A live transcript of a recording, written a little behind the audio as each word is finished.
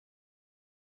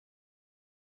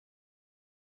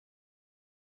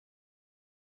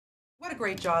What a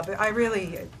great job. I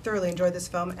really thoroughly enjoyed this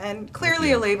film, and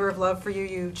clearly a labor of love for you.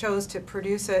 You chose to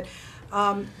produce it.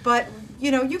 But, you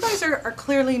know, you guys are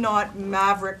clearly not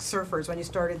maverick surfers when you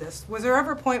started this. Was there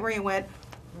ever a point where you went,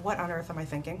 what on earth am I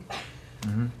thinking?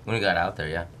 Mm-hmm. When we got out there,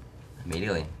 yeah.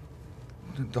 Immediately.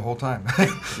 The whole time.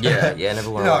 Yeah, never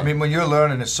went away. I mean, when you're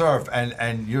learning to surf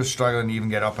and you're struggling to even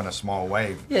get up on a small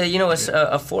wave. Yeah, you know, a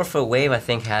 4-foot wave, I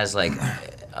think, has like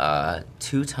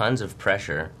 2 tons of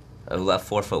pressure. A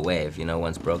 4-foot wave, you know,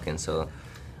 once broken. So,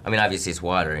 I mean, obviously it's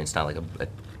water, and it's not like a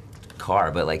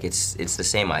car, but like it's the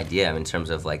same idea in terms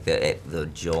of like the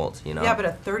jolt, you know. Yeah, but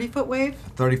a 30-foot wave. A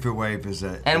 30-foot wave is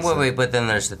a. And wait, but then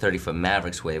there's the 30-foot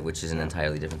Mavericks wave, which is an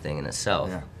entirely different thing in itself.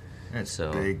 Yeah. It's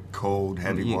so big, cold,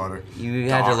 heavy water. You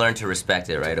had to learn to respect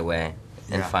it right away,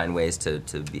 and find ways to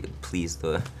please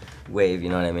the wave. You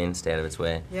know what I mean? Stay out of its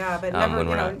way. Yeah, but never. You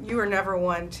know, you were never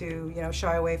one to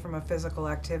shy away from a physical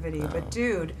activity. No. But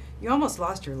dude, you almost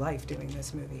lost your life doing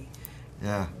this movie.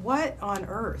 Yeah. What on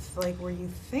earth? Like, were you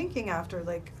thinking after?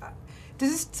 Like,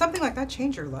 does something like that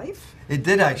change your life? It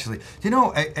did actually. You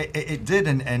know, it did,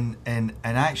 and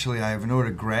actually, I have no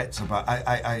regrets about.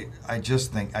 I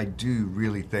just think I do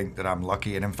really think that I'm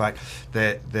lucky, and in fact,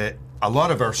 that a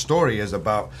lot of our story is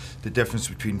about the difference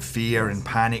between fear and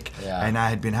panic. Yeah. And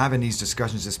I had been having these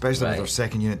discussions, especially with our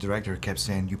second unit director, who kept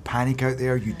saying, "You panic out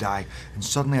there, you die." And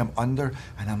suddenly I'm under,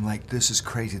 and I'm like, "This is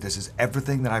crazy. This is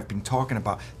everything that I've been talking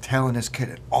about, telling this kid."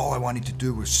 And all I wanted to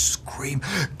do was scream,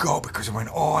 "Go!" Because it went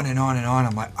on and on and on.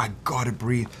 I'm like, I gotta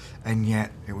breathe. And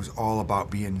yet, it was all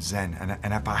about being zen.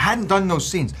 And if I hadn't done those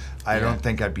scenes, I don't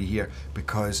think I'd be here,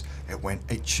 because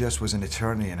it just was an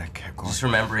eternity, and I kept going. Just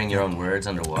remembering your own words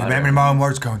underwater. Remembering my own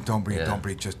words, going, don't breathe, don't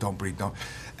breathe, just don't breathe, don't.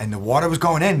 And the water was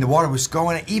going in,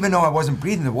 even though I wasn't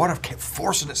breathing, the water kept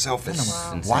forcing itself in.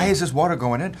 Wow. Why is this water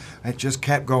going in? It just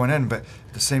kept going in, but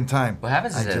at the same time. What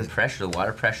happens is the pressure, the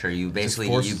water pressure, you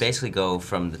basically go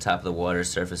from the top of the water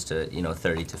surface to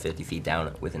 30 to 50 feet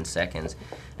down within seconds.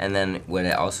 And then what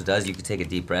it also does, you can take a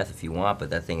deep breath if you want,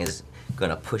 but that thing is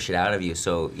gonna push it out of you.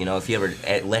 So, if you ever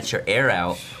let your air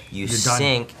out, you're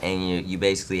sink, and you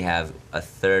basically have a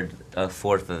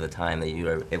fourth of the time that you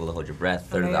are able to hold your breath,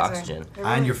 third of the oxygen.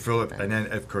 And you're full of, and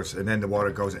then of course, and then the water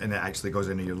goes, and it actually goes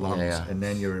into your lungs, and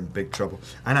then you're in big trouble.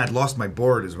 And I'd lost my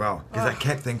board as well, because I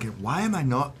kept thinking, why am I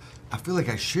not, I feel like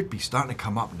I should be starting to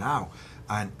come up now,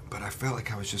 but I felt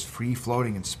like I was just free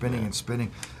floating and spinning and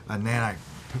spinning, and then I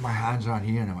put my hands on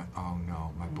here, and I went, oh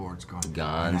no, my board's gone.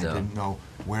 And I didn't know,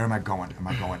 where am I going? Am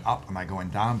I going up? Am I going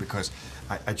down? Because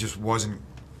I just wasn't,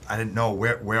 I didn't know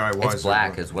where I was. It's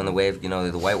black. It's when the wave,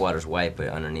 the white water's white, but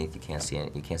underneath you can't see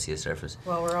it. You can't see the surface.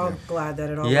 Well, we're all glad that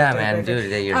it all. Yeah, man, dude,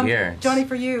 that you're here. Jonny,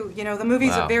 for you, the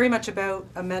movie's very much about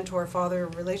a mentor-father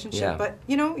relationship. Yeah. But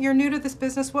you're new to this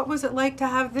business. What was it like to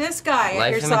have this guy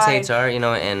at your side? Life imitates art,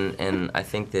 and I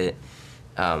think that,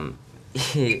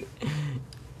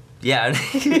 yeah,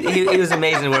 he was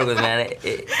amazing to work with, man.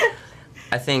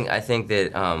 I think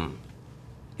that.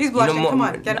 He's blushing. Come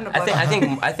on, get him to blush.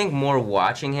 I think more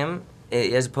watching him,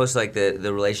 as opposed to like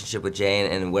the relationship with Jay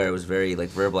and where it was very like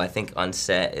verbal. I think on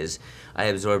set I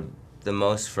absorbed the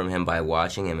most from him by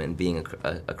watching him and being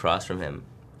across from him,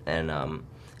 and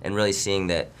really seeing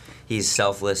that he's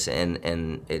selfless,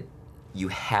 and you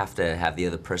have to have the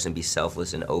other person be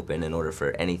selfless and open in order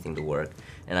for anything to work.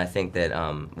 And I think that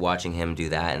watching him do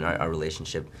that in our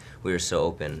relationship, we were so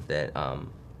open that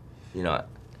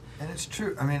And it's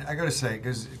true. I mean, I gotta say,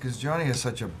 because Jonny has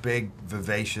such a big,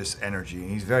 vivacious energy, and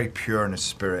he's very pure in his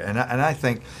spirit. And I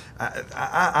think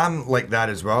I'm like that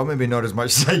as well. Maybe not as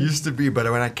much as I used to be,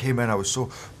 but when I came in, I was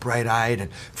so bright-eyed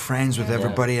and friends with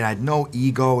everybody, and I had no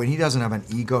ego. And he doesn't have an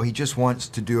ego. He just wants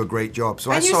to do a great job.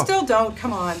 So and you still don't.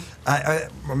 Come on.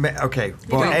 Okay.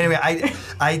 Well, anyway, I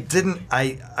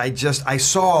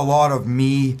saw a lot of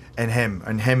me and him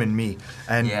and me.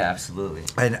 And yeah, absolutely.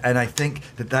 And I think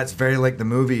that's very like the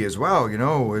movie as well,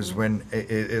 is when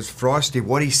is Frosty,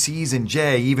 what he sees in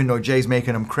Jay, even though Jay's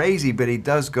making him crazy, but he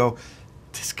does go,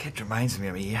 this kid reminds me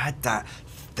of me. He had that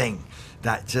thing,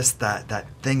 that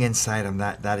thing inside him,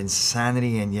 that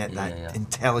insanity, and yet that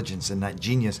intelligence and that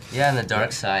genius. Yeah, and the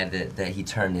dark side that he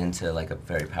turned into like a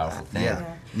very powerful thing.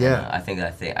 Yeah. I think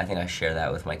I share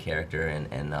that with my character and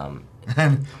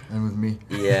with me.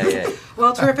 Yeah.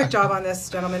 Well, terrific job on this,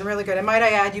 gentlemen. Really good. And might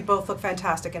I add, you both look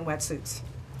fantastic in wetsuits.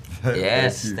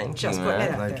 Yes, thank you. Just putting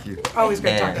it out there. Thank you. Always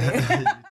great talking to you.